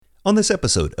On this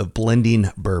episode of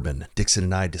Blending Bourbon, Dixon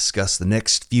and I discuss the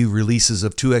next few releases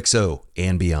of 2XO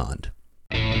and beyond.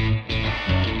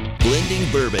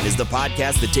 Blending Bourbon is the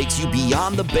podcast that takes you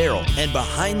beyond the barrel and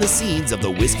behind the scenes of the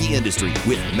whiskey industry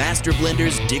with master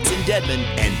blenders Dixon Dedman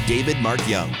and David Mark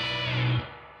Young.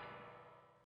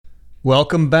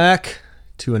 Welcome back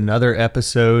to another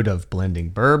episode of Blending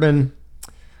Bourbon.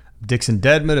 Dixon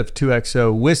Dedman of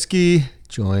 2XO Whiskey,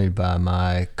 joined by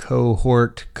my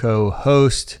cohort,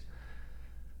 co-host,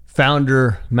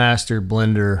 founder, master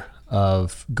blender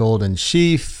of Golden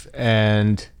Sheaf,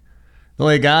 and the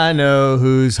only guy I know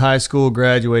whose high school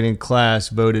graduating class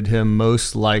voted him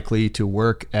most likely to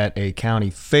work at a county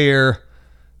fair,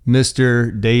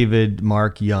 Mr. David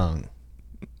Mark Young.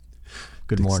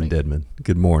 Good morning. Dixon Dedman.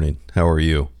 Good morning. How are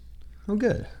you? I'm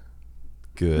good.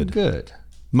 Good. Good.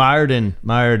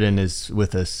 Myerden is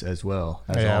with us as well.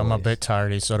 Yeah, always. I'm a bit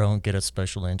tardy, so I don't get a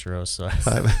special intro. So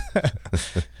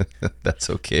That's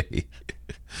okay.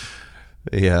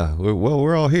 Yeah.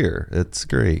 We're all here. It's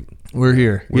great. We're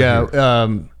here. We're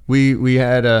here. We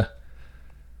had a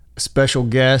special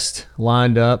guest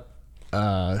lined up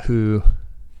who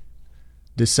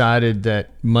decided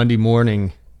that Monday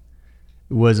morning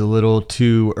was a little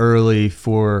too early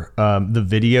for the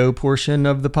video portion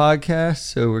of the podcast,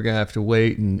 so we're gonna have to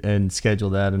wait and schedule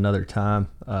that another time.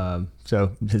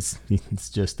 So it's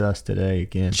just us today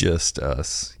again. Just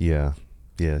us. Yeah.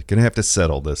 Gonna have to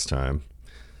settle this time.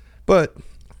 But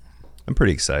I'm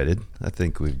pretty excited. I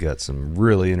think we've got some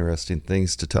really interesting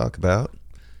things to talk about.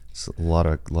 It's a lot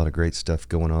of great stuff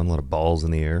going on, a lot of balls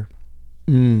in the air.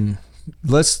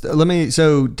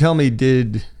 So tell me,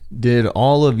 did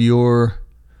all of your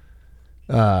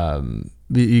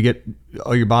you get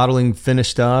all your bottling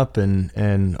finished up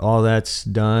and all that's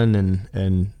done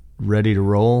and ready to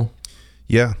roll?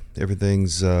 Yeah,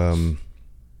 everything's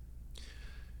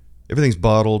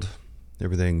bottled,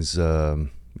 everything's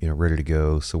ready to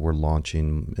go. So we're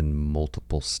launching in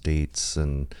multiple states,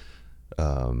 and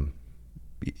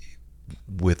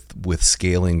with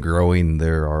scaling, growing,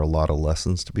 there are a lot of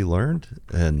lessons to be learned,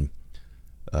 and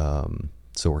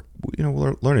so we're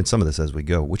learning some of this as we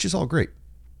go, which is all great.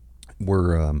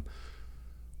 We're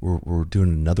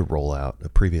doing another rollout, a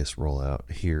previous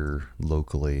rollout here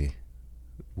locally,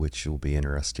 which will be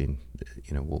interesting.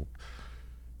 We'll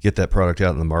get that product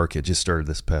out in the market. Just started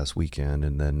this past weekend,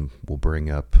 and then we'll bring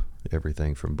up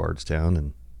everything from Bardstown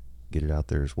and get it out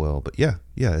there as well. But yeah,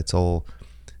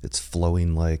 it's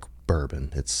flowing like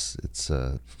bourbon. It's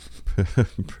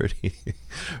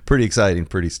pretty exciting,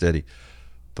 pretty steady.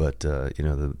 But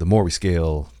the more we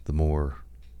scale, the more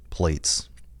plates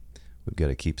we've got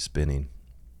to keep spinning.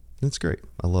 It's great.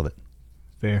 I love it.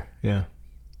 Fair, yeah.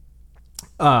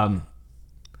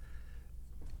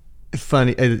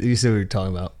 Funny, you said we were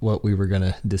talking about what we were going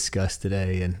to discuss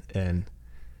today, and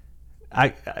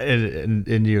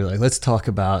you were like, let's talk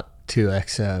about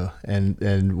 2XO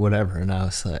and whatever, and I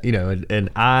was like, and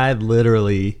I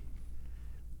literally,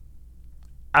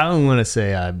 I don't want to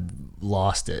say I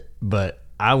lost it, but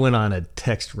I went on a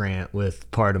text rant with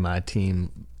part of my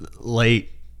team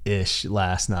late-ish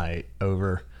last night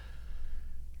over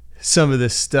some of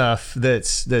this stuff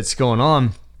that's going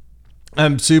on.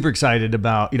 I'm super excited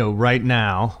about, right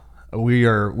now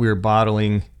we're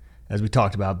bottling, as we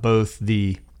talked about, both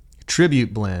the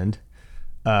Tribute blend,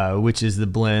 which is the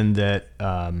blend that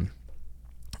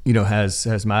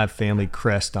has my family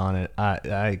crest on it.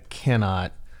 I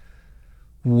cannot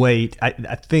wait.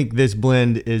 I think this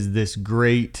blend is this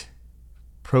great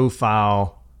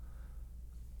profile,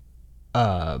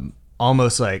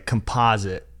 almost like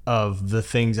composite of the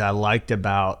things I liked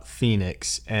about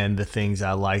Phoenix and the things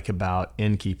I like about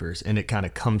Innkeepers, and it kind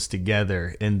of comes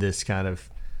together in this kind of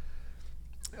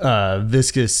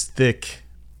viscous, thick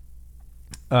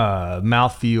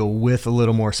mouthfeel with a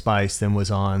little more spice than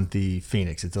was on the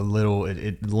Phoenix. It's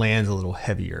it lands a little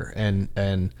heavier, and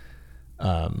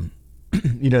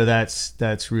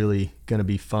that's really going to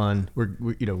be fun.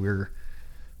 We're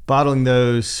bottling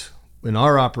those in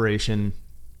our operation.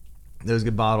 Those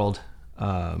get bottled,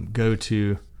 go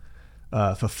to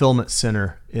fulfillment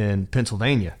center in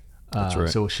Pennsylvania. That's right.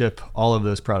 So we'll ship all of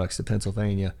those products to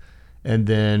Pennsylvania, and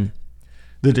then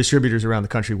the distributors around the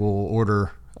country will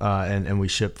order, and we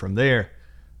ship from there.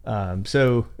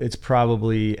 So it's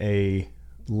probably a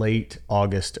late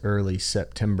August, early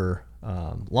September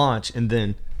launch, and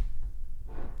then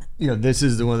this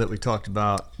is the one that we talked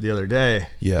about the other day.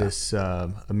 Yeah. This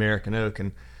American Oak,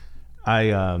 and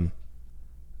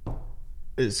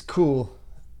it's cool.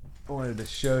 I wanted to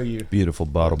show you. Beautiful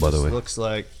bottle, by the way. Looks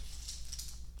like,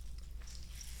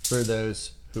 for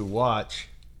those who watch,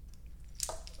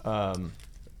 Oak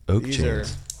these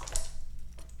chains.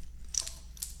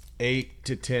 8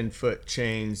 to 10 foot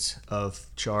chains of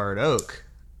charred oak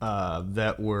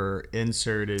that were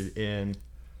inserted in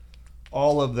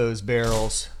all of those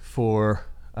barrels for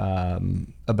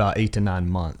about 8 to 9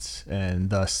 months, and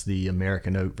thus the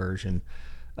American oak version.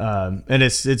 And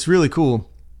it's really cool,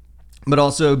 but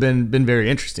also been very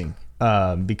interesting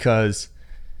because,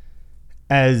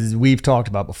 as we've talked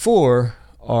about before,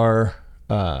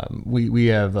 we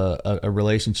have a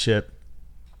relationship,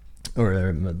 or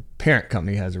a parent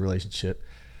company has a relationship.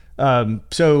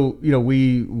 So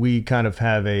we kind of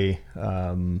have a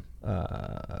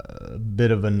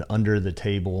bit of an under the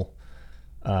table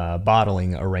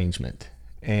bottling arrangement,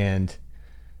 and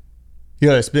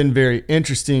it's been very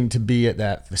interesting to be at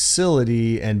that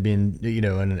facility and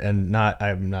I'm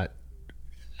not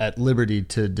at liberty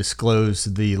to disclose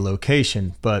the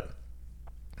location, but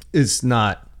it's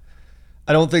not,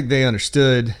 I don't think they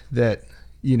understood that,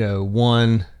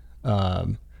 one,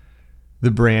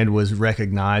 the brand was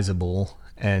recognizable,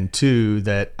 and two,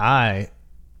 that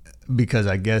because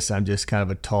I guess I'm just kind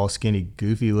of a tall, skinny,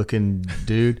 goofy looking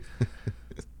dude,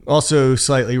 also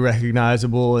slightly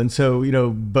recognizable. And so,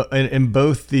 but in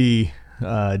both the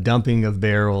dumping of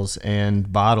barrels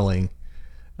and bottling,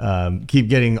 keep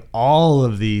getting all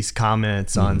of these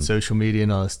comments on social media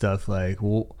and all this stuff like,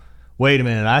 well, wait a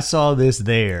minute, I saw this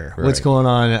there. Right. What's going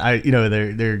on?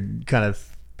 They're kind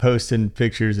of posting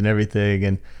pictures and everything.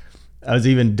 And I was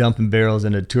even dumping barrels,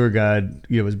 and a tour guide,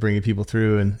 was bringing people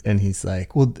through, and he's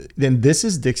like, well, then this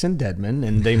is Dixon Deadman,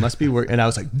 and they must be working. And I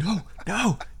was like, no.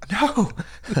 I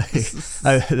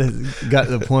got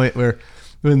to the point where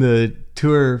when the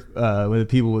tour, when the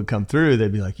people would come through,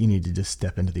 they'd be like, you need to just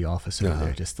step into the office over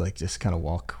there. Just kind of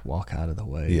walk out of the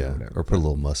way. Yeah. Or put a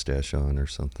little mustache on or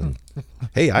something.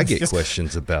 Hey, I get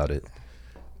questions about it.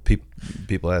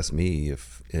 People ask me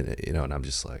if, and I'm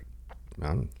just like, I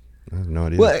have no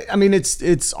idea. Well, I mean,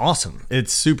 it's awesome.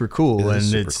 It's super cool. Cool.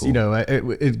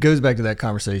 It goes back to that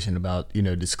conversation about,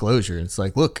 disclosure. It's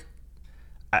like, look,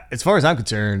 as far as I'm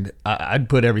concerned, I'd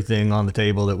put everything on the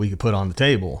table that we could put on the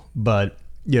table. But,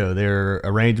 there are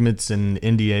arrangements and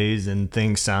NDAs and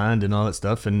things signed and all that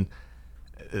stuff. And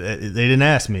they didn't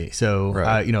ask me. So,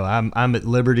 right. I'm at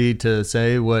liberty to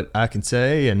say what I can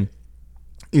say. And,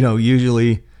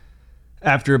 usually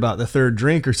after about the third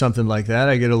drink or something like that,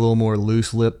 I get a little more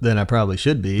loose lipped than I probably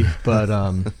should be. But,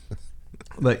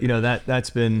 that's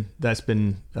been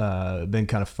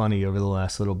kind of funny over the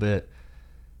last little bit,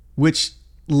 which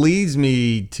leads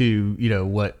me to,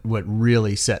 what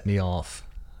really set me off.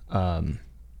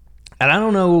 And I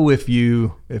don't know if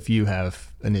you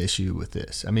have an issue with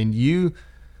this. I mean,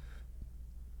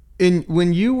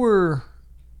 when you were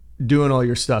doing all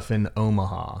your stuff in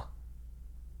Omaha,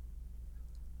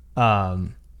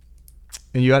 and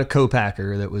you had a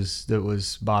co-packer that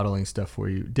was bottling stuff for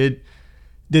you. Did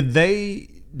they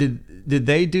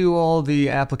do all the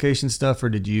application stuff, or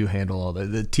did you handle all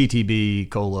the TTB,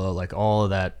 cola, like all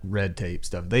of that red tape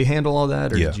stuff? They handle all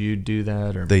that, or did you do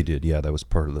that? Or they did, yeah. That was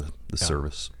part of the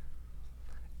service.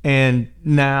 And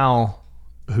now,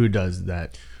 who does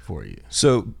that for you?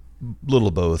 So, little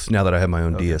of both. Now that I have my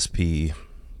own DSP,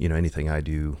 anything I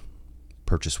do,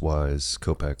 purchase-wise,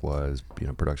 co-pack-wise,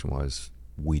 production-wise,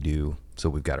 we do. So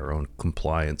we've got our own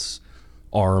compliance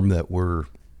arm that we're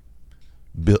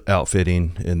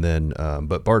outfitting, and then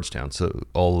but Bardstown. So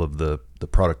all of the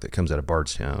product that comes out of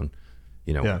Bardstown,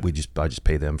 I just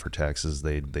pay them for taxes.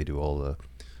 They do all the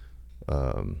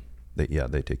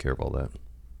they take care of all that.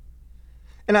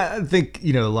 And I think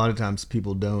a lot of times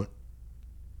people don't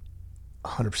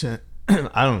 100%.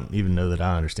 I don't even know that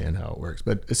I understand how it works,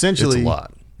 but essentially it's a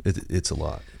lot. It's a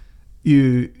lot.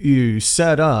 You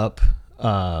set up.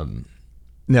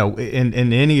 No,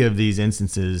 in any of these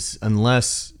instances,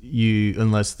 unless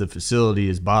the facility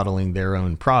is bottling their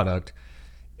own product,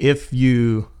 if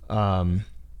you are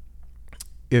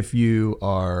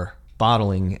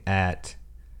bottling at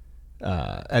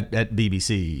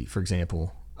BBC, for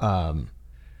example,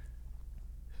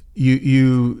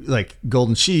 you like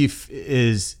Golden Sheaf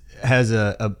has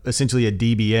essentially a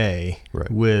DBA,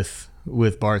 right,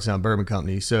 with Bardstown Bourbon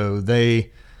Company, so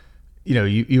they.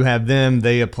 You have them,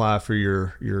 they apply for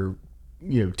your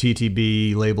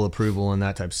TTB label approval and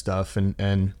that type of stuff. And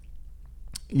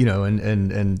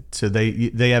so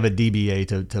they have a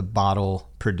DBA to bottle,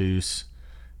 produce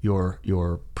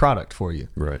your product for you.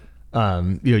 Right.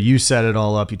 You set it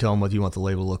all up, you tell them what you want the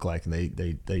label to look like, and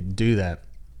they do that.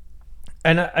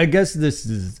 And I guess this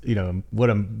is,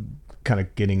 what I'm kind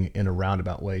of getting in a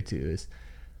roundabout way to is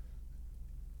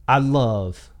I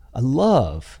love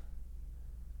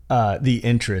the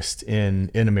interest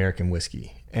in American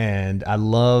whiskey. And I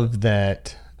love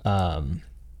that,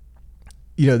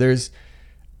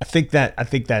 I think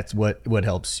that's what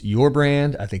helps your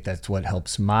brand. I think that's what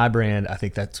helps my brand. I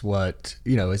think that's what,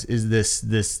 is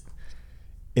this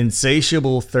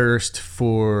insatiable thirst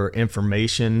for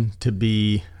information to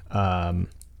be kind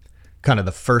of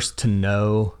the first to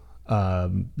know,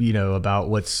 about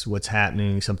what's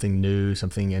happening, something new,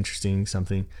 something interesting,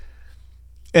 something.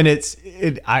 And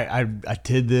I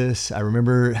did this. I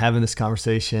remember having this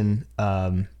conversation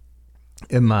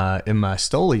in my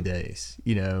Stoli days,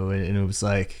 and it was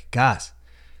like, guys,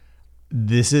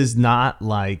 this is not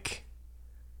like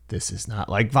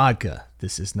vodka.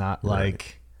 This is not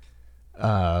like,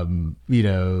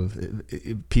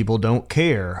 people don't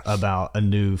care about a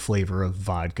new flavor of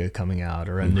vodka coming out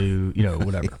or a new,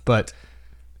 whatever. But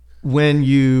when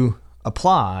you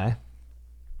apply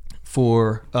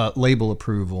for label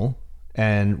approval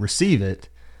and receive it,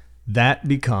 that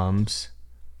becomes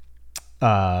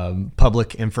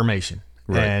public information,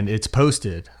 right. And it's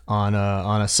posted on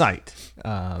a site,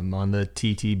 on the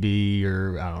TTB,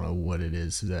 or I don't know what it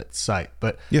is, that site.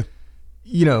 But yeah,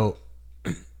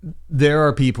 there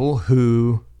are people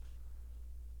who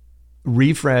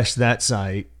refresh that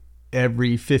site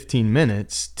every 15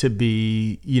 minutes to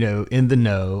be, in the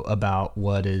know about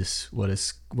what is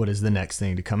the next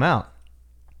thing to come out.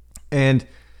 And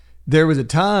there was a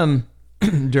time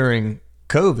during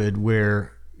COVID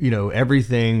where,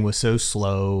 everything was so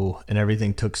slow and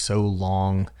everything took so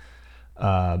long.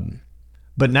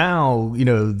 But now,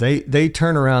 they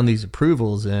turn around these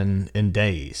approvals in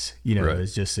days. Right.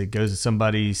 It's just, it goes to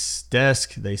somebody's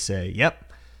desk. They say,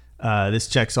 yep, this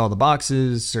checks all the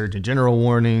boxes, Surgeon General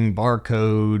warning,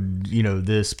 barcode,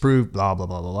 this proof, blah, blah,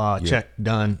 blah, blah, blah. Yep. Check,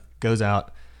 done, goes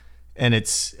out. And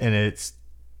it's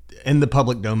in the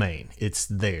public domain. It's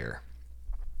there.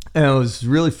 And it was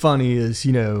really funny is,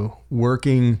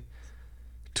 working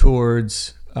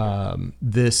towards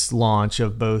this launch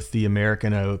of both the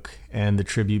American Oak and the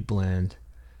Tribute Blend,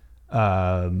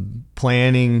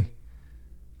 planning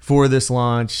for this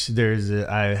launch.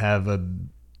 I have a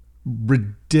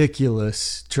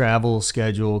ridiculous travel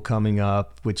schedule coming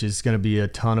up, which is going to be a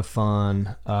ton of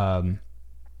fun.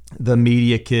 The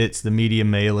media kits, the media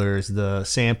mailers, the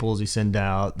samples you send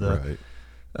out, right.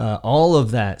 All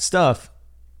of that stuff.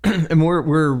 And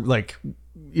we're like,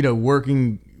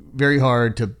 working very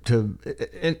hard to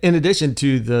in addition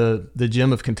to the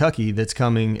Gem of Kentucky that's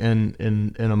coming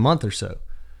in a month or so.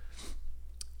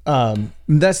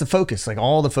 That's the focus. Like,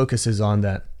 all the focus is on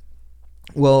that.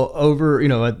 Well, over,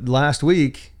 last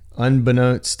week,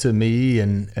 unbeknownst to me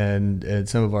and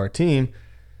some of our team,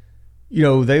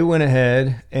 they went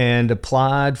ahead and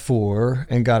applied for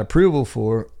and got approval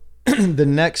for the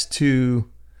next two,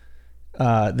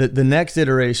 the next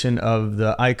iteration of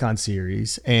the Icon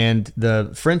series and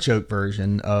the French Oak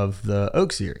version of the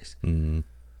Oak series,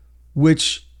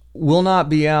 which will not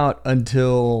be out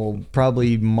until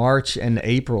probably March and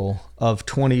April of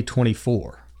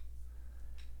 2024.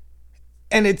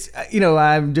 And it's,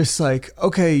 I'm just like,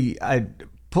 okay, I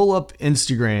pull up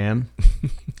Instagram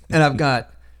and I've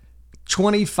got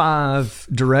 25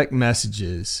 direct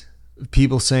messages,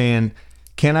 people saying,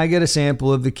 can I get a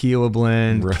sample of the Kiowa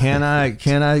blend? Right. Can I,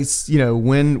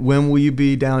 when will you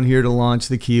be down here to launch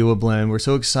the Kiowa blend? We're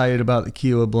so excited about the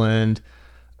Kiowa blend.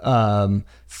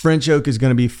 French Oak is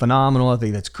going to be phenomenal. I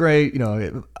think that's great.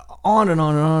 On and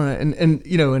on and on.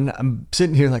 And I'm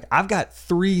sitting here like, I've got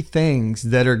 3 things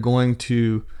that are going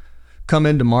to come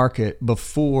into market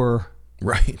before.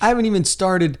 Right. I haven't even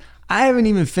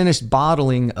finished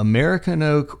bottling American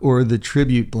Oak or the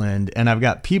Tribute Blend. And I've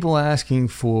got people asking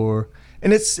for,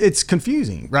 and it's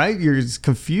confusing, right? You're just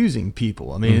confusing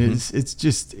people. I mean,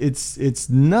 it's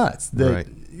nuts that, right.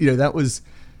 That was,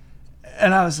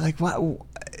 and I was like, wow,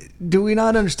 do we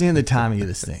not understand the timing of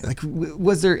this thing? Like,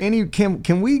 was there any,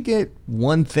 can we get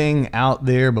one thing out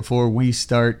there before we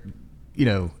start,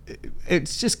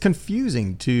 it's just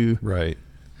confusing to right.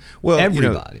 Well,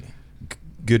 everybody.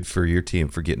 Good for your team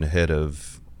for getting ahead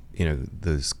of,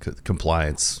 those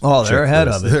compliance. Oh, they're ahead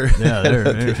of it. Yeah,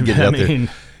 they're getting out there.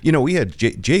 We had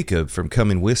Jacob from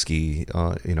Coming Whiskey,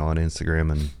 on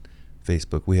Instagram and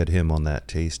Facebook. We had him on that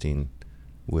tasting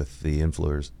with the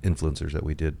influencers that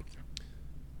we did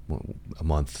a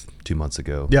month, 2 months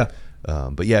ago. Yeah.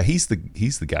 But yeah, he's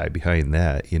the guy behind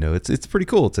that. It's pretty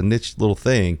cool. It's a niche little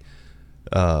thing.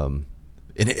 And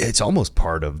it's almost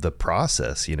part of the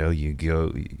process. You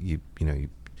go,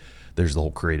 there's the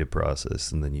whole creative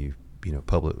process, and then you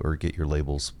publish or get your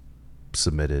labels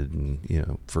submitted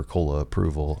and for COLA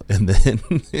approval, and then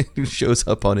it shows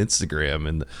up on Instagram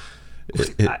and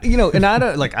and I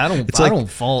don't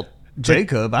fault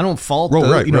Jacob. I don't fault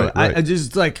right. I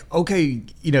just like, okay,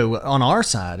 on our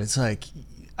side, it's like,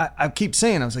 I keep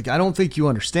saying, I was like, I don't think you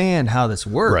understand how this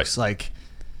works. Right. Like,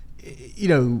 you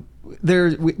know,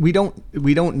 we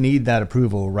don't need that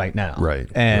approval right now. Right.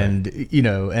 And, you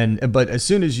know, but as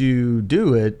soon as you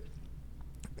do it,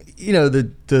 you know,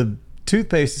 the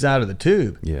toothpaste is out of the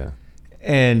tube. Yeah.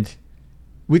 And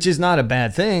which is not a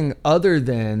bad thing, other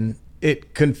than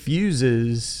it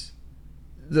confuses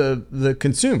the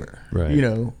consumer. Right. You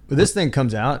know, this thing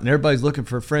comes out and everybody's looking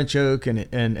for French oak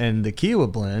and the Kiowa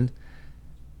blend,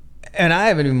 and I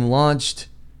haven't even launched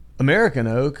American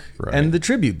oak Right. and the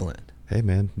Tribute blend. Hey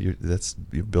man, you're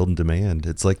building demand.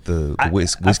 It's like the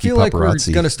whiskey I feel like we're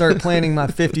paparazzi. going to start planning my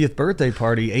 50th birthday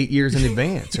party 8 years in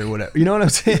advance or whatever. You know what I'm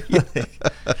saying?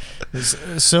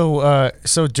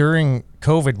 So during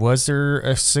COVID, was there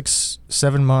a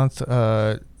 6-7 month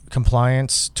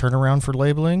compliance turnaround for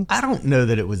labeling? I don't know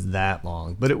that it was that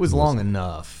long, but it was long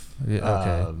enough. Yeah,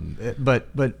 okay.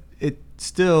 But it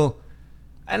still,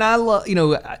 and I love, you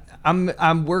know,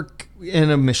 I'm work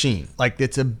in a machine. Like,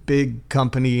 it's a big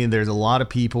company and there's a lot of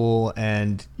people,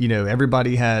 and you know,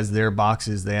 everybody has their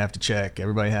boxes they have to check.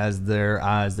 Everybody has their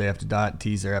I's they have to dot,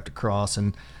 T's they have to cross,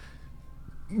 and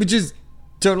which is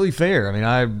totally fair. I mean,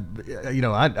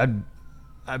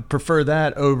 I prefer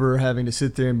that over having to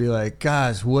sit there and be like,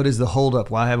 guys, what is the holdup?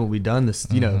 Why haven't we done this?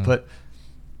 You know, but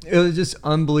it was just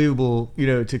unbelievable, you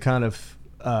know, to kind of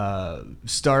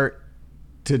start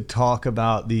to talk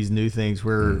about these new things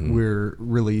we're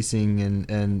releasing,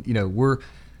 and you know,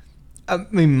 I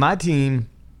mean, my team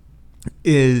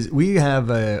we have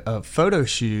a photo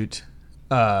shoot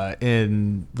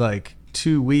in like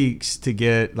 2 weeks to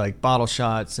get like bottle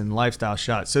shots and lifestyle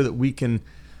shots so that we can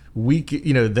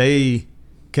you know, they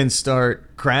can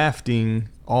start crafting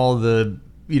all the,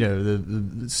 you know,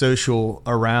 the social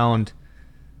around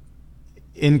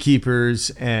innkeepers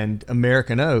and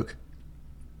American oak,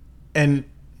 and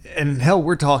hell,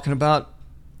 we're talking about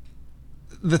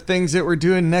the things that we're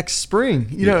doing next spring.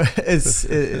 You know, it's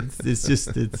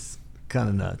kind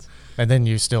of nuts. And then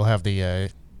you still have the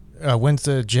when's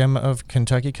the Gem of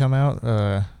Kentucky come out?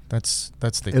 That's the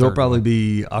It'll third probably one.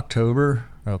 be October.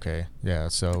 Okay, yeah.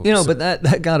 So You know, but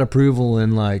that got approval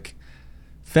in like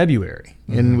February,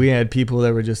 and we had people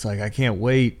that were just like, I can't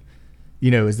wait.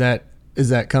 You know, is that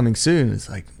coming soon? It's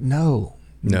like, no,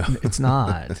 it's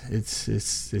not.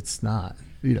 It's not.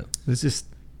 You know, it's just,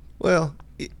 Well,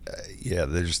 yeah.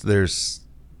 There's,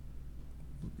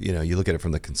 you know, you look at it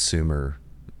from the consumer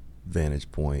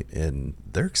vantage point, and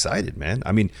they're excited, man.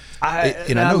 I mean, I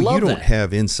know love you don't that.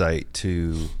 have insight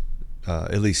to,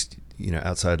 at least, you know,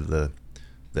 outside of the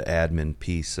admin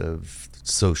piece of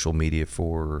social media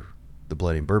for the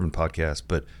Bloody and Bourbon podcast,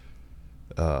 but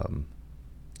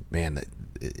man,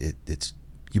 it's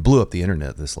you blew up the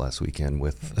internet this last weekend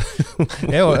with.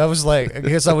 yeah, I was like,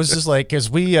 because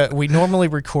we normally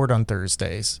record on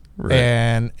Thursdays, Right.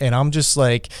 and I'm just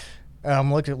like,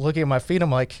 I'm looking at my feed,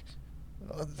 I'm like,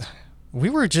 we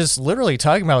were just literally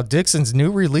talking about Dixon's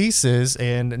new releases,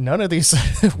 and none of these.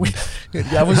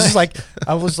 I was like,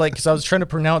 because I was trying to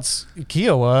pronounce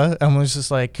Kiowa, and I was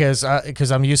just like, because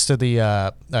I'm used to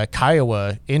the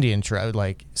Kiowa Indian tribe,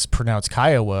 like it's pronounced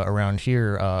Kiowa around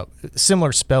here,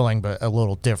 similar spelling but a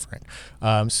little different.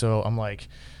 So I'm like,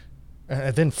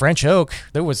 then French oak,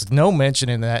 there was no mention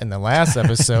in that in the last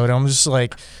episode. I'm just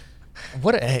like,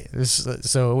 what?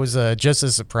 So it was just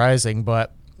as surprising,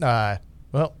 but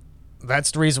well.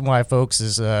 That's the reason why, folks,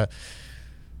 is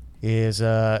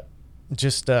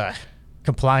just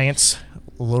compliance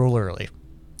a little early.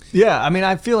 yeah. I mean,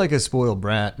 I feel like a spoiled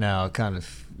brat now, kind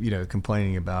of, you know,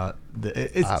 complaining about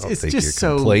it's. I don't it's think just you're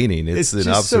so complaining. It's an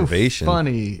just so observation.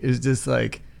 funny. It's just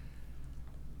like,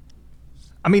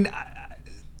 I mean,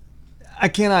 I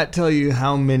cannot tell you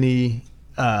how many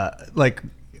like.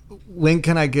 When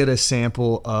can I get a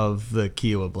sample of the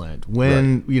Kiowa blend?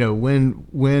 When, Right. you know,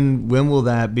 when will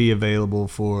that be available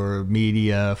for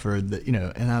media, for the, you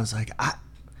know? And I was like, I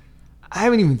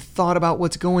haven't even thought about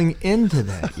what's going into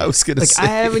that yet. I was gonna like, say, I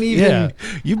haven't even. Yeah.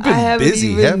 You've I been haven't busy,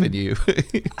 even- haven't you?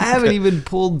 I haven't even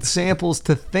pulled samples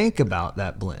to think about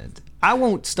that blend. I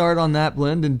won't start on that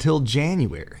blend until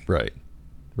January. Right.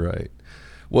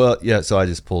 Well, yeah. So I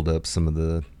just pulled up some of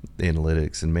the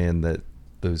analytics, and man, that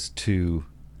those two,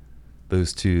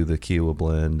 the Kiowa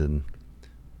blend and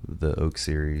the Oak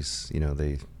Series, you know,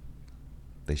 they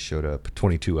showed up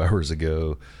 22 hours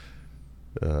ago,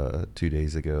 2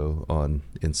 days ago on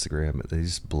Instagram. They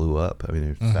just blew up. I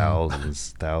mean, there's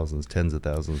thousands, tens of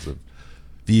thousands of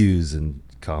views and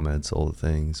comments, all the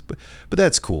things. But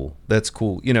that's cool. That's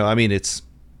cool. You know, I mean, it's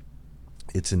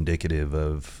indicative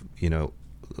of, you know,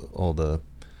 all the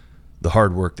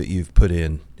hard work that you've put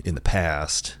in the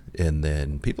past, and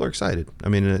then people are excited. I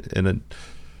mean, and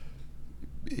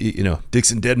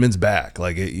Dixon Deadman's back.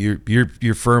 Like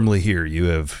you're firmly here. You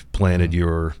have planted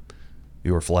your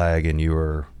flag and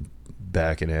you're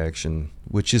back in action,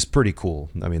 which is pretty cool.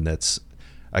 I mean,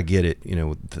 I get it.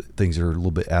 Things are a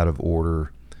little bit out of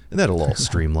order, and that'll all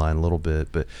streamline a little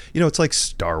bit. But it's like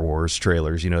Star Wars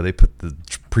trailers. They put the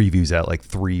previews out like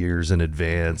 3 years in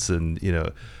advance, and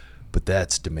but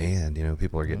that's demand.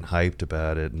 People are getting hyped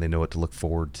about it, and they know what to look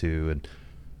forward to,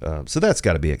 and so that's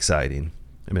got to be exciting.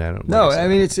 I mean, I don't know. No, I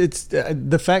mean, it's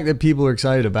the fact that people are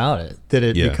excited about it, that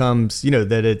it becomes,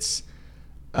 that it's,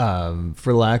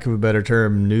 for lack of a better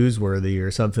term, newsworthy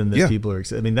or something that people are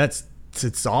excited. I mean,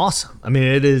 it's awesome. I mean,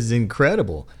 it is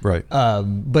incredible. Right.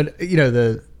 But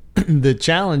the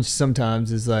challenge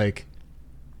sometimes is like,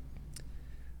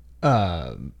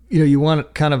 you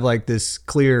want kind of like this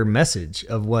clear message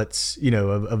of what's,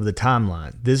 of the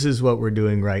timeline. This is what we're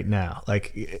doing right now.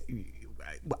 Like,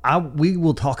 we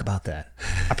will talk about that.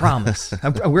 I promise.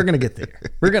 We're gonna get there.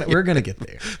 We're gonna get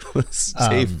there.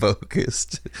 Stay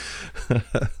focused.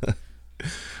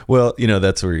 Well,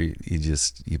 that's where you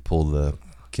pull the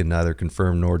can neither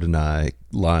confirm nor deny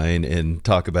line and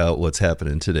talk about what's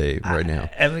happening today right now.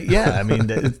 I mean,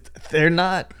 they're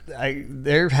not.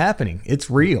 They're happening. It's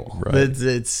real. Right.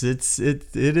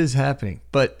 It is happening.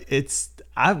 But it's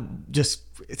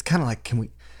kind of like,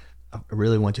 I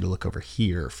really want you to look over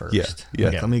here first. Yeah.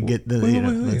 Like, let me get the. Wait,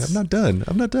 I'm not done.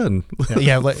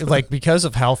 Yeah, like because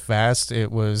of how fast it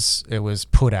was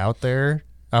put out there,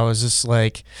 I was just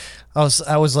like, I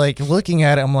was like looking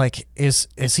at it. I'm like, is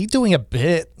he doing a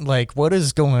bit? Like, what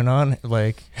is going on?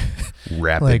 Like,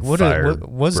 rapid fire.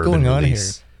 What's going on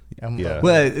release. here?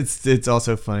 Well, it's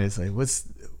also funny. It's like, what's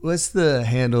the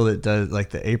handle that does like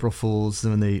the April Fools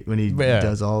when he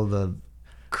does all the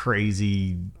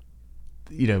crazy,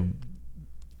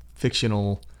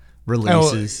 fictional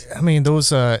releases. I mean, those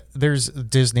there's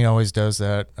Disney always does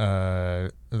that.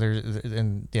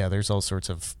 There's all sorts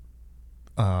of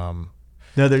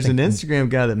no, there's an Instagram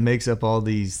guy that makes up all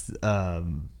these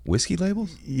whiskey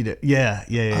labels.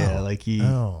 Like he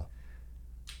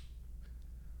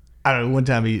I don't know, one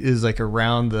time he is like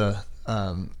around the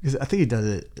 'cause I think he does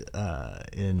it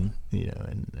in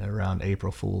around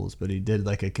April Fools, but he did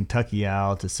like a Kentucky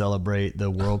owl to celebrate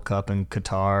the World Cup in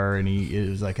Qatar, and it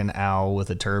was like an owl with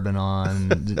a turban on.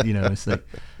 It's like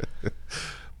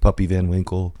Puppy Van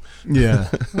Winkle. Yeah.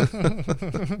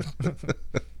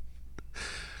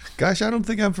 Gosh, I don't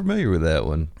think I'm familiar with that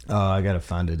one. Oh, I gotta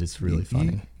find it. It's really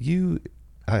funny.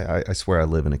 I swear I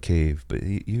live in a cave, but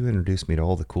you introduced me to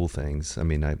all the cool things. I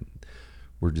mean,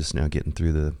 we're just now getting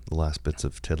through the last bits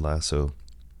of Ted Lasso.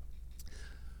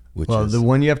 The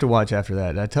one you have to watch after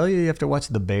that. Did I tell you have to watch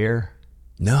The Bear?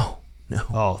 No.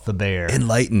 Oh, The Bear.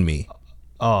 Enlighten me.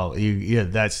 Oh,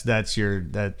 there's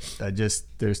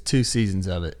 2 seasons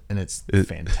of it, and it's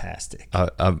fantastic.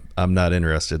 I'm not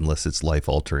interested unless it's life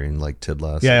altering like Ted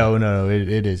Lasso. Yeah, no,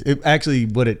 it is. It actually,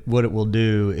 what it will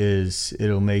do is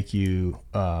it'll make you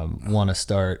want to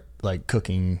start like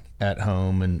cooking at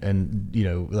home,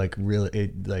 and like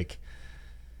really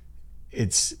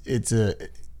it's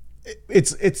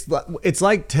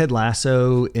like Ted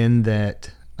Lasso in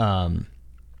that.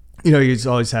 You just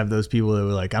always have those people that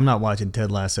were like, I'm not watching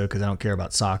Ted Lasso because I don't care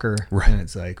about soccer. Right. And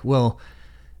it's like, well,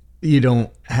 you don't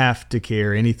have to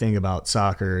care anything about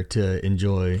soccer to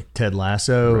enjoy Ted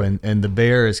Lasso. Right. And The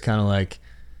Bear is kind of like,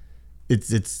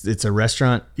 it's a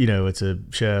restaurant, it's a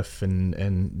chef and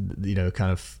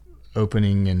kind of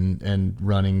opening and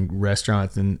running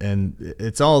restaurants. And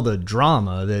it's all the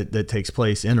drama that takes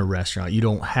place in a restaurant. You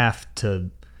don't have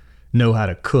to know how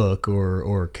to cook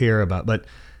or care about, but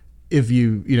if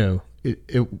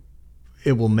it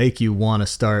will make you want to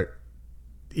start,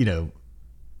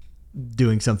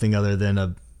 doing something other than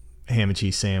a ham and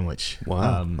cheese sandwich.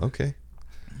 Wow. Okay.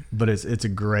 But it's a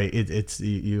great,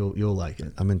 you'll like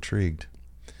it. I'm intrigued.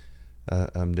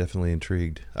 I'm definitely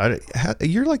intrigued.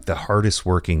 You're like the hardest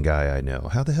working guy I know.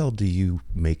 How the hell do you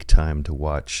make time to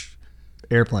watch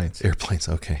Airplanes?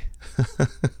 Okay.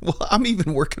 Well, I'm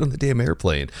even working on the damn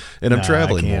airplane, and I'm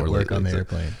traveling more. I can't work on the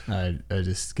airplane. I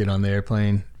just get on the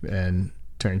airplane and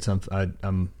turn something. I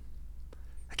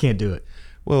can't do it.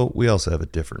 Well, we also have a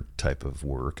different type of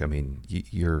work. I mean,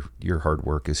 your hard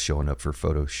work is showing up for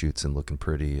photo shoots and looking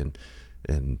pretty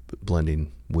and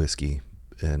blending whiskey.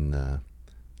 And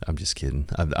I'm just kidding.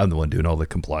 I'm the one doing all the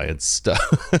compliance stuff.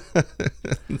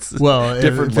 Well,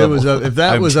 if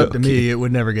that was up to me, it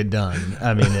would never get done.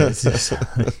 I mean, it's just.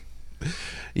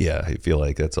 Yeah, I feel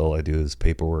like that's all I do is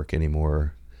paperwork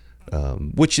anymore,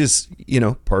 which is,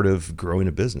 part of growing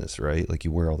a business, right? Like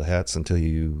you wear all the hats until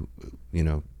you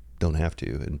don't have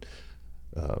to. And,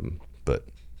 but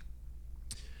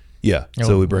Yeah. You know,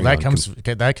 So we bring that on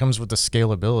that comes with the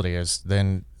scalability, as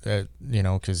then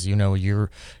because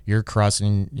you're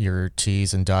crossing your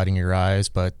T's and dotting your I's,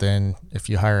 but then if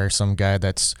you hire some guy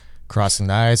that's crossing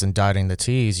the I's and dotting the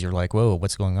T's, you're like, whoa,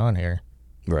 what's going on here?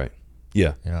 right.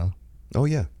 Yeah. You know. Oh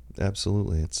yeah,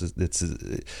 absolutely.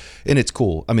 And it's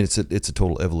cool. I mean, it's a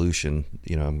total evolution.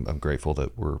 You know, I'm grateful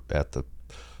that we're at the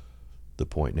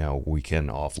point now where we can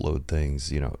offload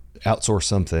things. You know, outsource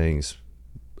some things,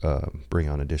 bring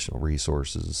on additional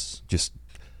resources. Just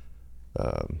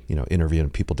interviewing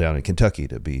people down in Kentucky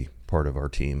to be part of our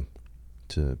team,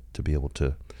 to be able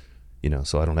to,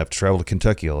 so I don't have to travel to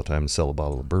Kentucky all the time to sell a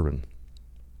bottle of bourbon.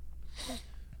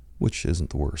 Which isn't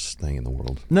the worst thing in the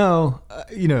world. No,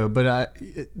 but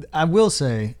I will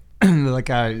say, like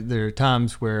there are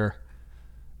times where,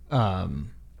 when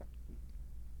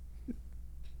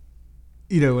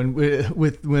we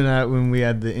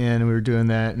had the inn and we were doing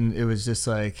that, and it was just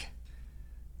like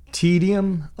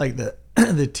tedium, like the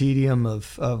tedium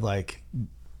of like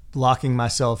locking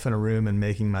myself in a room and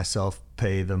making myself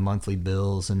pay the monthly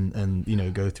bills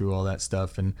and go through all that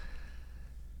stuff, and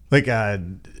like I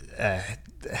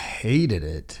hated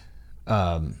it.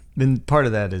 And part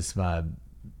of that is my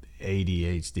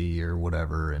ADHD or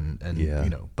whatever, and yeah.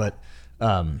 But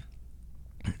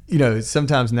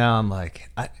sometimes now I'm like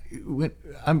I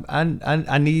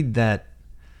need that,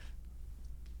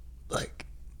 like,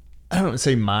 I don't want to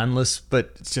say mindless,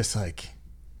 but it's just like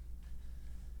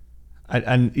I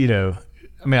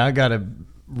gotta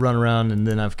run around, and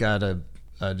then I've got a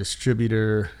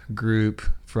distributor group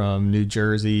from New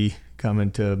Jersey coming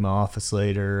to my office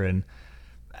later, and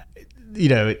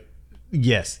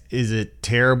yes, is it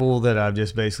terrible that I've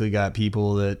just basically got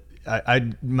people that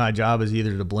my job is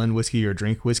either to blend whiskey or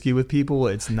drink whiskey with people?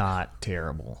 It's not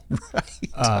terrible. Right.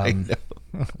 I know.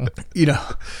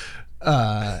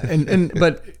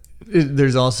 But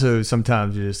there's also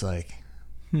sometimes you're just like,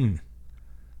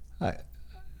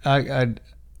 I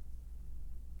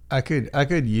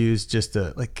could use just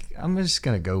I'm just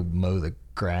gonna go mow the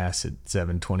grass at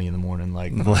 7:20 in the morning,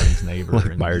 like Myron's neighbor.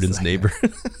 Like Myron's neighbor.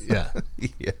 Yeah.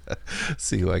 Yeah.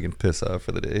 See who I can piss off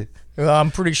for the day. Well,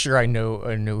 I'm pretty sure I know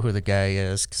who the guy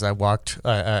is, because I walked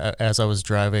as I was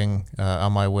driving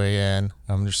on my way in.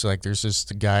 I'm just like, there's this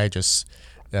guy just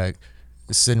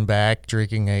sitting back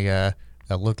drinking a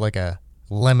looked like a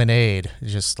lemonade,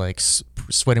 just like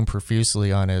sweating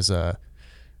profusely on his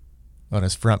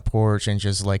front porch, and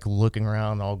just like looking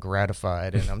around all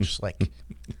gratified, and I'm just like,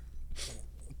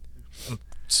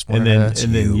 and then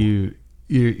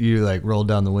you like roll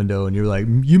down the window and you're like,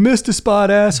 you missed a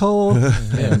spot, asshole.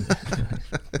 And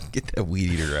get that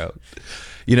weed eater out.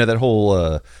 That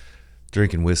whole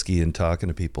drinking whiskey and talking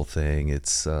to people thing.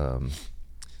 It's I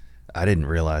didn't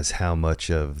realize how much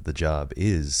of the job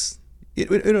is.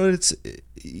 It's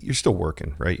you're still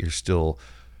working, right? You're still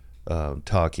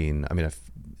talking. I mean, I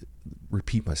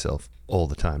repeat myself all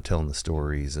the time telling the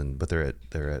stories, but they're at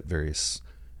various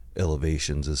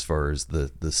elevations as far as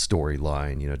the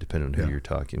storyline, depending on who you're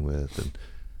talking with.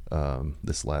 And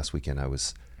this last weekend I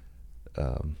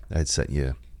had sent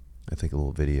you, I think, a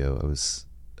little video.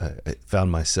 I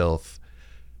found myself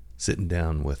sitting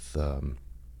down with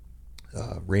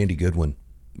Randy Goodwin,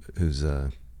 who's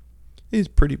he's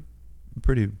pretty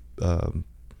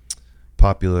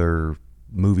popular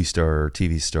movie star,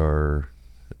 TV star.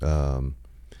 So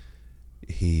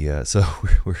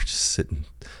we're just sitting.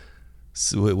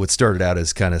 So what started out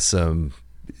as kind of some,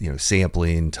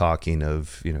 sampling, talking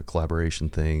of, collaboration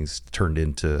things, turned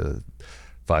into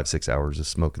 5-6 hours of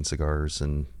smoking cigars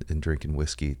and drinking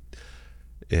whiskey.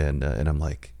 And I'm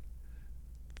like,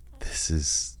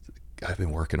 I've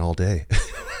been working all day.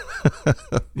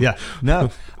 Yeah,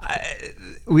 no,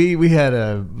 we had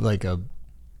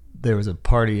there was a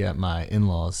party at my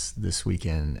in-laws this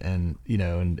weekend, and,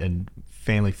 and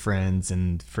family friends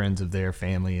and friends of their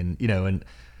family, and, and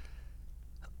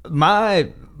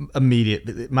my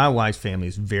wife's family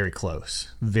is very close,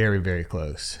 very, very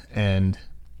close. And,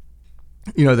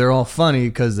 they're all funny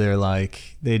because they're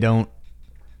like, they don't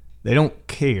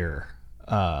care.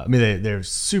 I mean, they're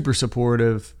super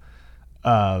supportive.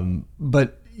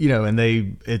 But, and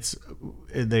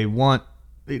they want,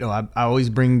 I always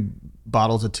bring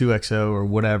bottles of 2XO or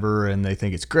whatever, and they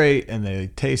think it's great and they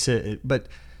taste it. But,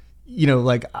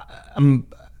 like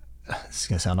it's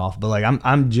going to sound awful, but like,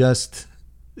 I'm just,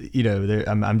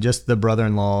 I'm just the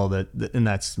brother-in-law and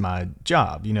that's my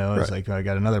job. It's right. Like, I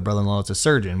got another brother-in-law that's a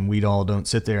surgeon. We all don't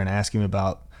sit there and ask him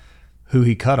about who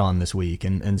he cut on this week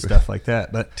and stuff like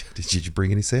that. But did you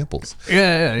bring any samples?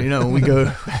 Yeah, we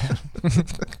go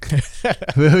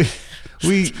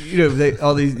we,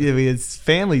 all these, it's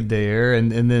family there,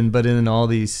 and then all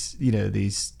these,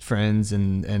 these friends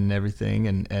and everything,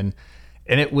 and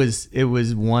it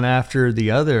was one after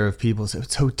the other of people.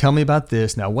 So tell me about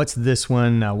this. Now, what's this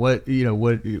one? Now, what's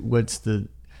the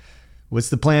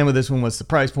plan with this one? What's the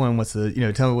price point? What's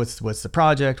the, tell me what's the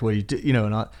project? What do you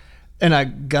do? And I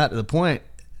got to the point.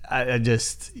 I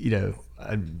just,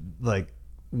 I like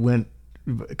went.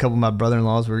 A couple of my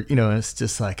brother-in-laws were, and it's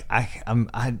just like I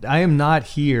am not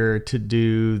here to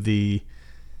do the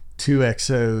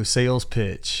 2XO sales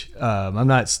pitch. I'm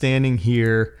not standing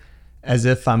here as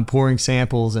if I'm pouring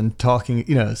samples and talking.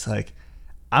 It's like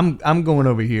I'm going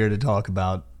over here to talk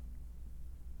about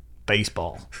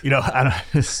baseball. I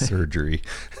don't surgery.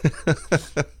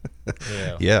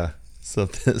 Yeah. Yeah,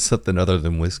 something other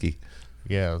than whiskey.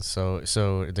 Yeah. So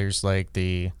there's like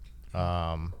the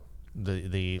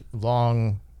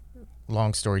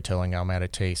long storytelling. I'm at a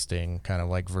tasting kind of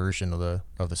like version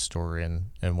of the story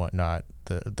and whatnot.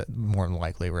 The more than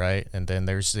likely, right? And then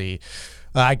there's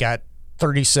I got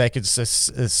 30 seconds to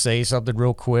say something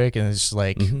real quick, and it's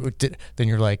like then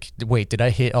you're like, wait, did I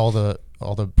hit all the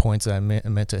points that I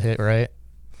meant to hit, right?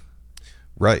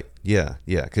 Right. Yeah.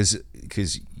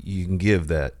 Because you can give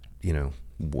that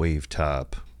wave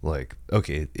top. Like,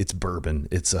 okay, it's bourbon.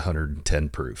 It's 110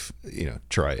 proof.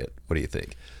 Try it. What do you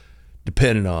think?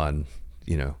 Depending on,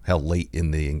 how late in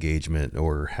the engagement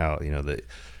or how,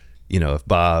 if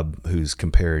Bob, who's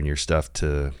comparing your stuff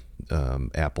to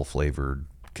apple flavored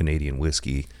Canadian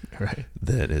whiskey, right,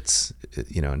 then it's,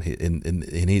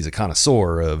 and he's a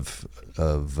connoisseur of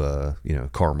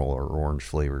caramel or orange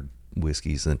flavored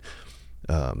whiskeys, and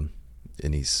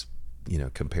he's,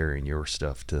 comparing your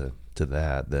stuff to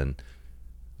that, then,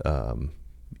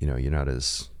 you're not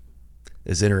as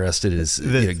interested as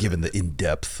given the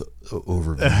in-depth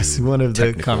overview. That's one of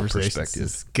the conversations.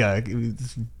 This guy,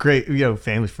 great,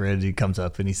 family friend. He comes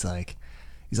up and he's like,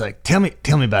 tell me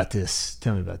about this.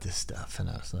 Tell me about this stuff.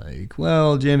 And I was like,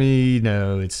 well, Jimmy,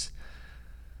 it's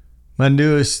my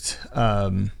newest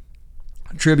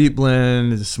tribute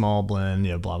blend. Is a small blend,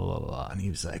 blah blah blah blah. And he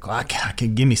was like, well, I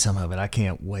can give me some of it. I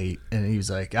can't wait. And he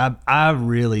was like, I've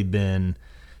really been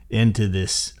into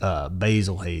this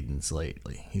Basil Hayden's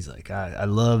lately. He's like, I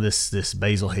love this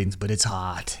Basil Hayden's, but it's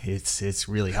hot. It's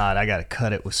really hot. I got to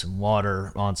cut it with some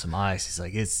water on some ice. He's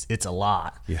like, it's a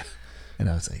lot. Yeah. And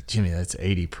I was like, Jimmy, that's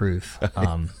 80 proof.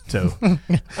 So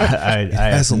I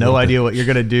have no idea what you're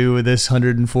going to do with this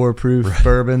 104 proof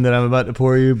bourbon that I'm about to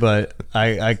pour you, but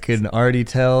I can already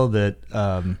tell that,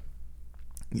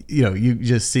 you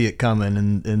just see it coming,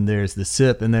 and there's the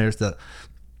sip, and there's the,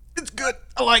 it's good.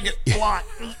 I like it a lot.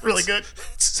 It's really good.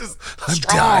 It's just I'm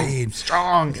strong. dying.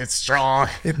 Strong. It's strong.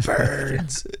 It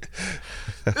burns.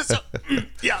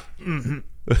 Yeah. Mm-hmm.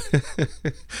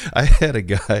 I had a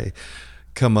guy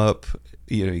come up,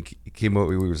 he came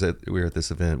over, we were at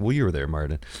this event. Well, you were there,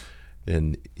 Martin.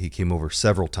 And he came over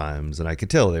several times, and I could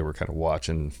tell they were kind of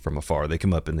watching from afar. They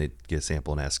come up and they'd get a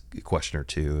sample and ask a question or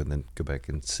two and then go back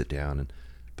and sit down.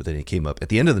 But then he came up at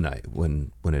the end of the night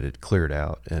when it had cleared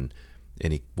out, and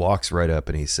he walks right up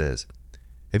and he says,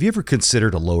 have you ever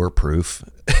considered a lower proof?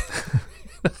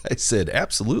 I said,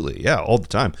 absolutely. Yeah, all the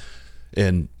time.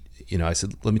 And, I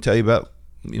said, let me tell you about,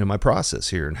 my process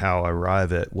here and how I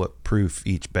arrive at what proof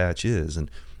each batch is. And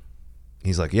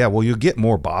he's like, yeah, well, you'll get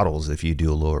more bottles if you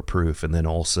do a lower proof. And then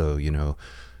also, you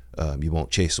won't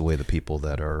chase away the people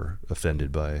that are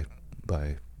offended by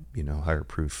higher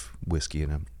proof whiskey.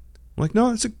 And I'm like,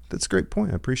 no, that's a great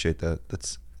point. I appreciate that.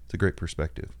 That's a great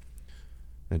perspective.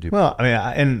 I do. Well,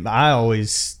 I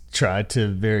always try to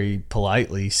very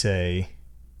politely say,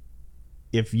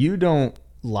 if you don't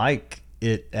like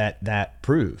it at that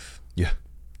proof, yeah,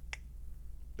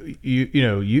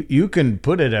 you can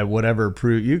put it at whatever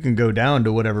proof. You can go down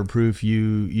to whatever proof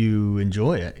you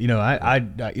enjoy it. I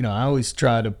always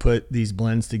try to put these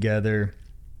blends together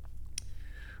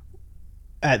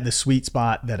at the sweet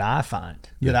spot that I find,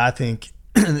 that I think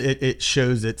it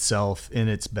shows itself in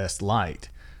its best light.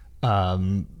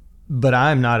 But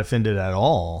I'm not offended at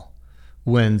all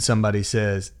when somebody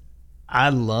says, I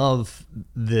love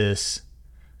this,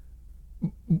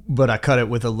 but I cut it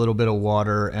with a little bit of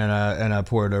water and I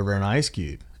pour it over an ice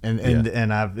cube.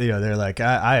 And I've, they're like,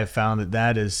 I have found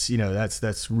that is,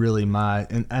 that's really my,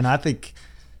 and I think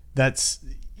that's,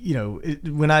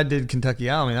 when I did Kentucky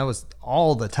Owl, that was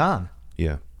all the time.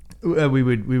 Yeah. We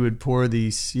would pour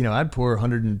these, I'd pour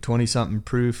 120 something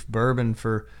proof bourbon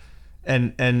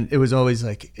and it was always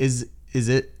like, is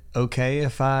it okay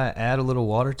if I add a little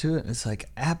water to it? And it's like,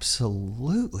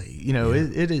 absolutely.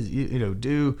 It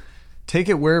is, take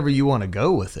it wherever you want to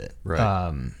go with it.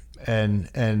 Right.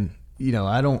 And you know,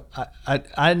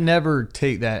 I never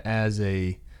take that as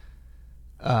a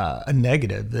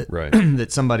negative that Right.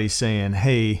 that somebody's saying,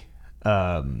 hey,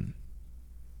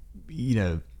 you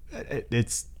know,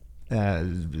 it's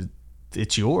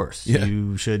yours. Yeah.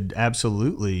 You should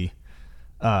absolutely.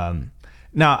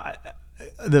 Now,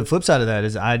 the flip side of that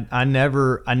is I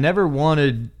never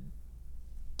wanted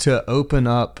to open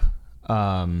up.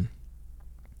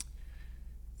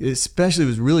 Especially, it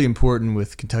was really important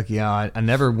with Kentucky Owl. I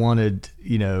never wanted,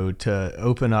 you know, to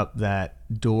open up that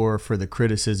door for the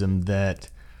criticism that,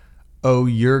 oh,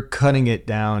 you're cutting it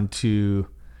down to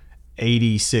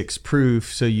 86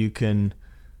 proof so you can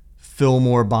fill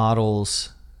more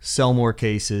bottles, sell more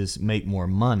cases, make more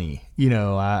money. You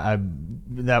know, I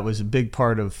that was a big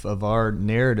part of our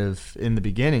narrative in the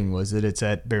beginning, was that it's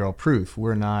at barrel proof.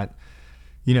 We're not,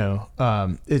 you know,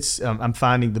 it's I'm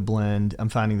finding the blend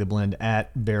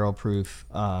at barrel proof,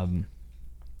 and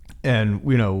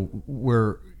you know,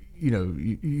 we're, you know,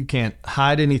 you can't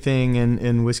hide anything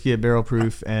in whiskey at barrel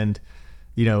proof, and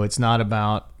you know, it's not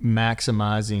about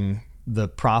maximizing the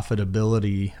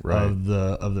profitability Right. of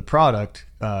the product,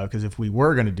 because if we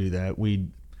were going to do that,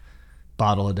 we'd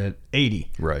bottle it at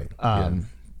 80. Right.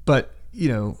 But you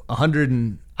know, 100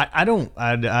 and I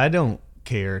don't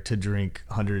care to drink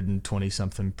 120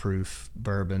 something proof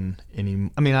bourbon any.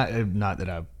 I mean, not that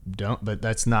I don't, but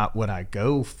that's not what I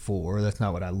go for. That's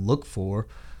not what I look for.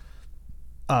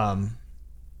 And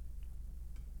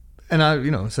I,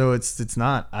 you know, so it's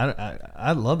not.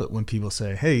 I love it when people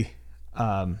say, "Hey,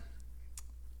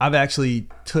 I've actually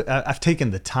I've taken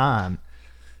the time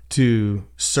to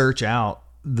search out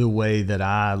the way that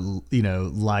I, you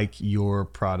know, like your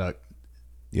product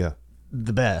Yeah.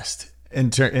 the best."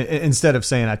 And instead of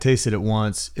saying I tasted it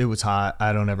once, it was hot,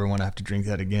 I don't ever want to have to drink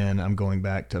that again, I'm going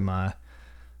back to my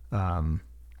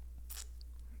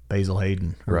Basil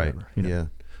Hayden. Or Right. whatever, you know? Yeah.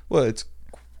 Well, it's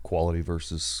quality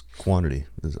versus quantity,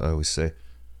 as I always say.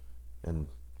 And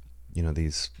you know,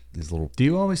 these little. Do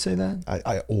you always say that?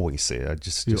 I always say it. I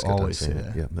just You got done always saying say it.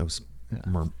 that. Yeah, that was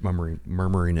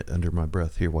murmuring it under my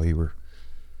breath here while you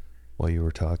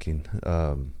were talking.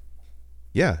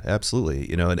 Yeah, absolutely.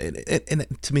 You know,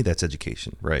 and to me, that's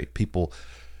education, right? People,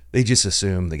 they just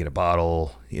assume they get a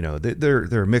bottle, you know,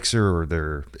 they're a mixer, or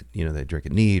they're, you know, they drink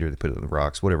it neat, or they put it on the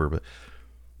rocks, whatever. But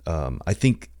I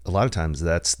think a lot of times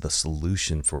that's the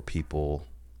solution for people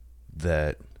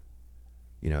that,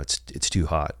 you know, it's too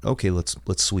hot. Okay, let's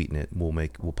sweeten it.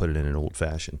 We'll put it in an old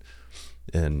fashioned,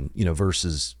 and you know,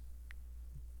 versus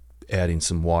adding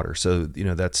some water. So you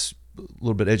know, that's a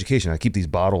little bit of education. I keep these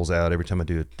bottles out every time I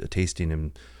do a tasting,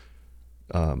 and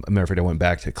a matter of fact, I went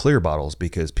back to clear bottles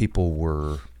because people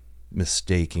were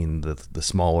mistaking the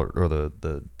smaller or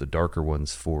the darker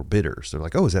ones for bitters. They're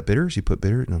like, "Oh, is that bitters? You put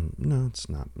bitter?" No, it's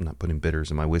not. I'm not putting bitters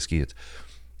in my whiskey.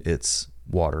 It's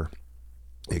water.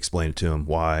 I explain it to them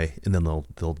why, and then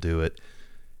they'll do it,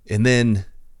 and then,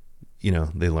 you know,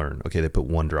 they learn. Okay, they put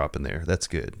 1 drop in there. That's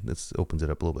good. That opens it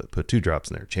up a little bit. Put 2 drops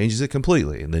in there, changes it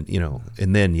completely, and then, you know,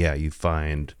 and then yeah, you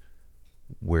find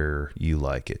where you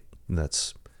like it. And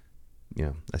that's, you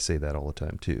know, I say that all the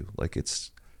time too. Like,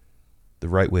 it's the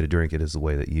right way to drink it is the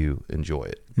way that you enjoy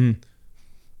it.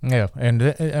 Yeah, and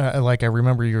like I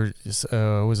remember it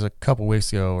was a couple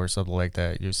weeks ago or something like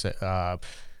that. You said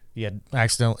you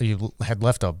had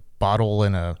left a bottle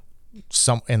in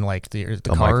like the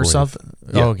car microwave. or something.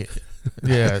 Yeah. Oh, okay.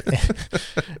 Yeah,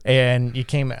 and you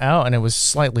came out and it was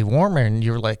slightly warmer, and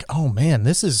you were like, "Oh man,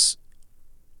 this is,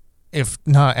 if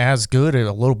not as good,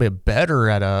 a little bit better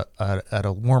at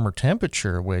a warmer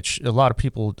temperature." Which a lot of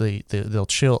people they'll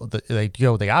chill, they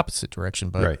go the opposite direction,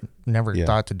 but Right. never Yeah.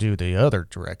 thought to do the other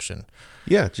direction.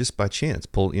 Yeah, just by chance.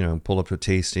 Pulled up to a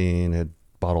tasting, had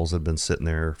bottles that had been sitting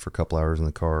there for a couple hours in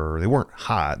the car. They weren't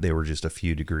hot. They were just a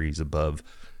few degrees above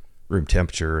room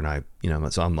temperature. And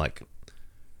so I'm like,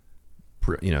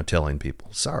 you know, telling people,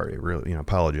 sorry, really, you know,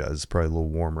 apologize. It's probably a little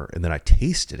warmer. And then I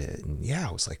tasted it, and yeah,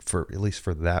 it was like, at least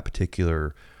for that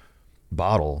particular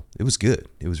bottle, it was good.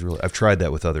 It was really, I've tried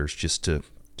that with others just to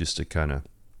kind of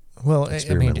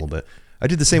experiment a little bit. I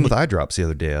did the same with eye drops the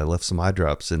other day. I left some eye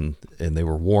drops and they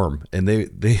were warm, and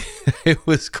they it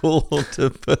was cool to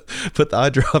put the eye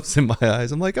drops in my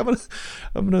eyes. I'm like, I'm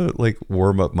gonna like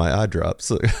warm up my eye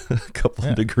drops a couple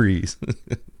of degrees.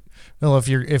 Well, if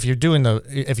you're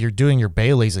doing your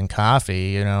Baileys and coffee,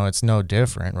 you know, it's no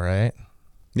different, right?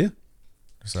 Yeah.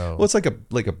 So Well, it's like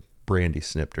a brandy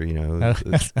snifter, you know.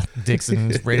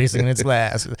 Dixon's raising its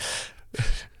glass.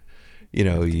 You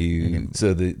know,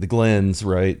 so the Glens,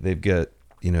 right? They've got,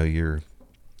 you know, you're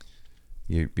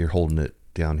holding it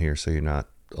down here so you're not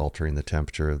altering the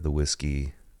temperature of the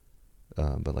whiskey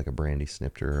but like a brandy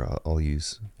snifter, I'll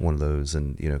use one of those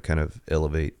and, you know, kind of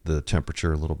elevate the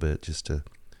temperature a little bit just to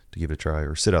give it a try,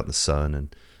 or sit out in the sun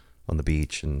and on the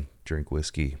beach and drink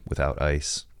whiskey without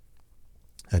ice.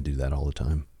 I do that all the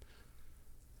time.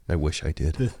 I wish I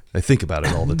did. I think about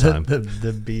it all the time.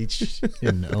 The beach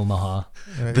in Omaha.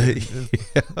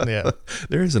 Yeah.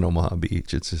 There is an Omaha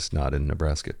beach. It's just not in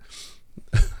Nebraska.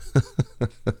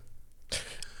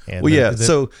 And Well, yeah.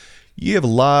 So you have a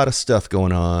lot of stuff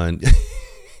going on,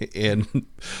 and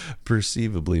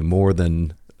perceivably more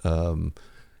than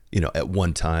you know, at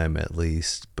one time at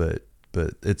least. But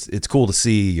it's cool to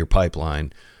see your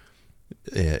pipeline.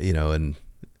 You know, and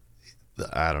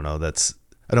I don't know.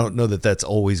 I don't know that that's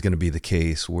always going to be the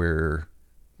case where,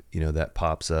 you know, that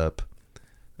pops up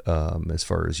as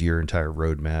far as your entire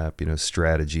roadmap, you know,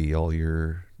 strategy, all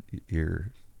your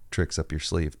tricks up your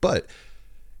sleeve. But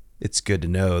it's good to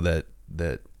know that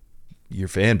your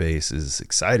fan base is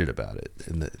excited about it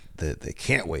and that they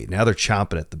can't wait. Now they're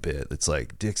chomping at the bit. It's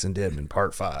like Dix and Dedman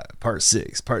Part 5, Part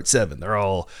 6, Part 7. They're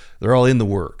all in the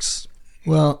works.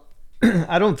 Well,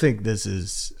 I don't think this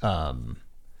is.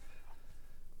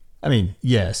 I mean,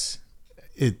 yes,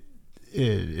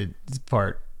 it's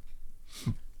part.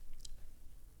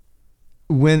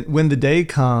 When the day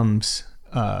comes,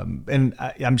 and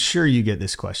I'm sure you get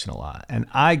this question a lot, and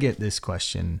I get this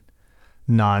question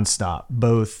nonstop,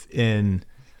 both in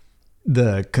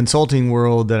the consulting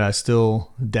world that I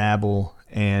still dabble,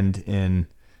 and in,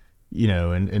 you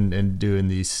know, and doing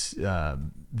these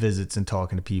visits and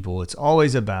talking to people. It's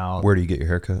always about, Where do you get your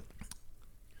haircut?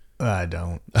 I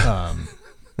don't. I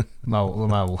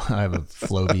have a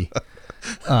Flowbee.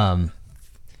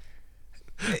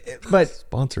 But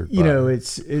Sponsored you by. know,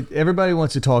 everybody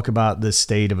wants to talk about the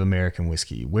state of American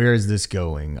whiskey. Where is this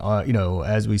going? You know,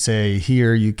 as we say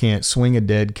here, you can't swing a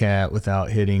dead cat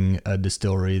without hitting a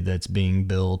distillery that's being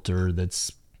built or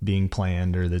that's being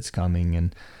planned or that's coming.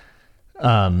 And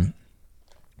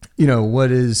you know,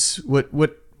 what's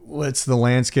the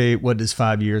landscape? What does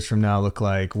 5 years from now look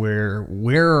like? Where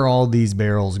are all these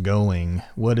barrels going?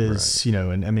 What is, right. You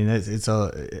know, and I mean, I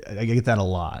get that a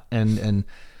lot. And,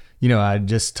 you know, I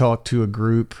just talked to a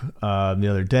group the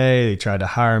other day. They tried to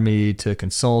hire me to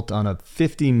consult on a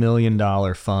 $50 million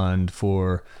fund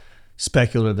for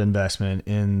speculative investment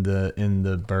in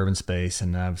the bourbon space.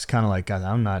 And I was kind of like, guys,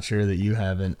 I'm not sure that you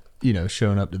haven't, you know,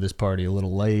 shown up to this party a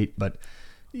little late, but,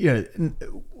 you know,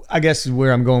 I guess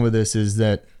where I'm going with this is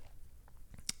that,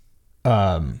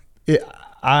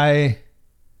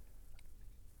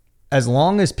 as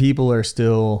long as people are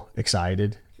still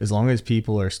excited, as long as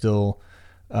people are still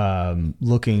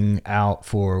looking out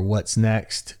for what's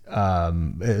next,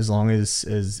 as long as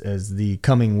the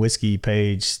Coming Whiskey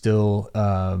page still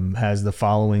has the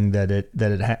following that it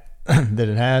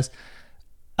has,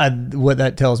 what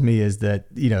that tells me is that,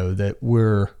 you know,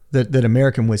 that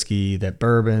American whiskey, that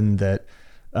bourbon, that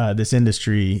this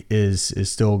industry is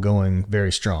still going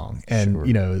very strong. And, sure.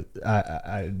 You know,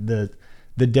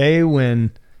 the day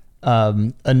when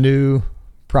a new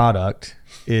product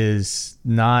is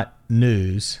not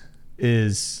news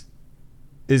is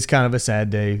kind of a sad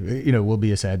day, you know, will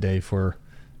be a sad day for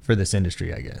this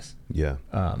industry, I guess. Yeah.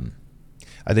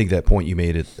 I think that point you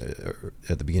made at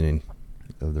the beginning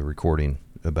of the recording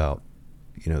about,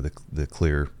 you know, the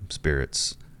clear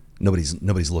spirits.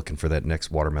 Nobody's looking for that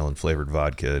next watermelon flavored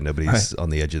vodka. Nobody's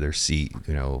on the edge of their seat,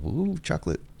 you know, ooh,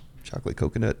 chocolate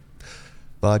coconut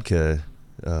vodka.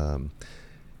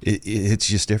 It's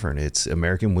just different. It's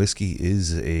American whiskey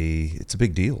it's a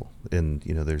big deal. And,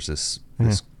 you know, there's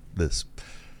this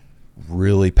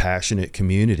really passionate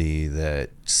community that,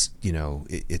 you know,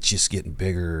 it's just getting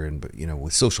bigger. And, you know,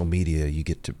 with social media, you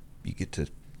get to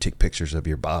take pictures of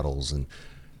your bottles and,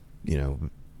 you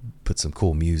know, put some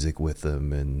cool music with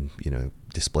them and, you know,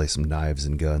 display some knives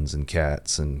and guns and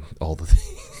cats and all the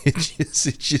things. It's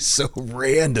just so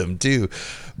random too.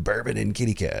 Bourbon and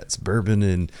kitty cats, bourbon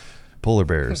and polar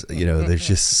bears. You know, there's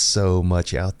just so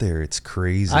much out there. It's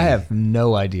crazy. I have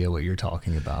no idea what you're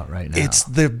talking about right now.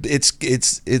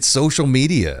 It's social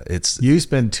media. You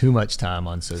spend too much time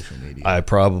on social media. I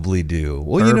probably do.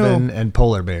 Well, bourbon, you know, and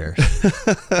polar bears.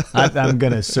 I'm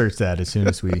gonna search that as soon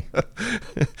as we.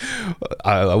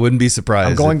 I wouldn't be surprised.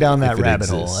 I'm going down that rabbit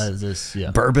hole.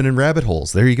 Bourbon and rabbit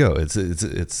holes. There you go.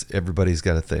 It's everybody's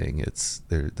got a thing.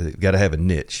 They've got to have a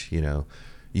niche. You know.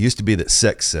 It used to be that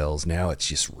sex sells. Now it's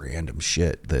just random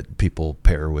shit that people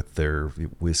pair with their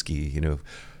whiskey. You know,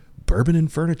 bourbon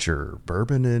and furniture,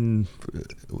 bourbon and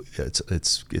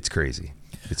it's crazy.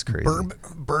 It's crazy.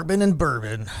 Bourbon and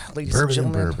bourbon, ladies and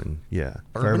gentlemen. Bourbon. Yeah.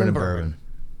 Bourbon and bourbon.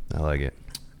 I like it.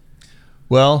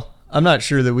 Well, I'm not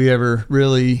sure that we ever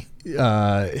really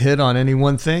hit on any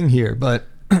one thing here, but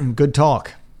good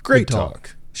talk. Great Good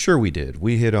talk. Sure, we did.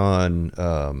 We hit on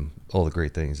all the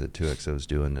great things that 2XO is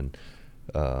doing,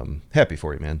 and happy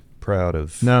for you, man. Proud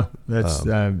of. No, that's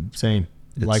same.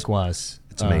 it's- Likewise.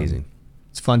 It's amazing.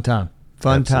 It's a fun time.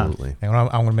 Fun Absolutely. And I'm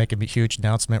going to make a huge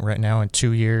announcement right now. In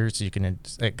 2 years, you can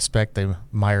expect the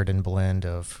Myerton blend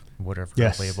of whatever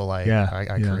Yes. label I Yeah.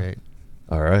 create.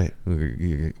 All right.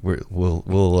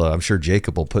 We'll I'm sure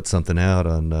Jacob will put something out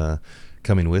on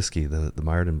Coming Whiskey, the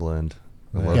Myerton blend.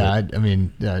 I love Yeah, it. I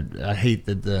mean, I hate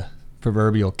that the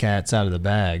proverbial cat's out of the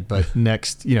bag, but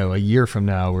next, a year from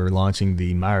now, we're launching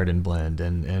the Myerton blend,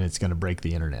 and it's going to break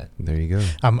the internet. There you go.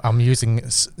 I'm using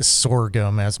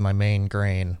sorghum as my main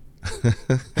grain.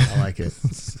 I like it.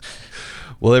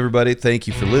 Well, everybody, thank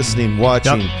you for listening,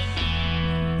 watching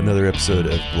another episode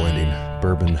of Blending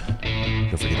Bourbon.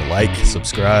 Don't forget to like,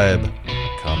 subscribe,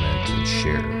 comment, and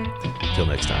share. Till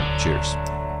next time, cheers.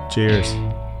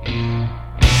 Cheers.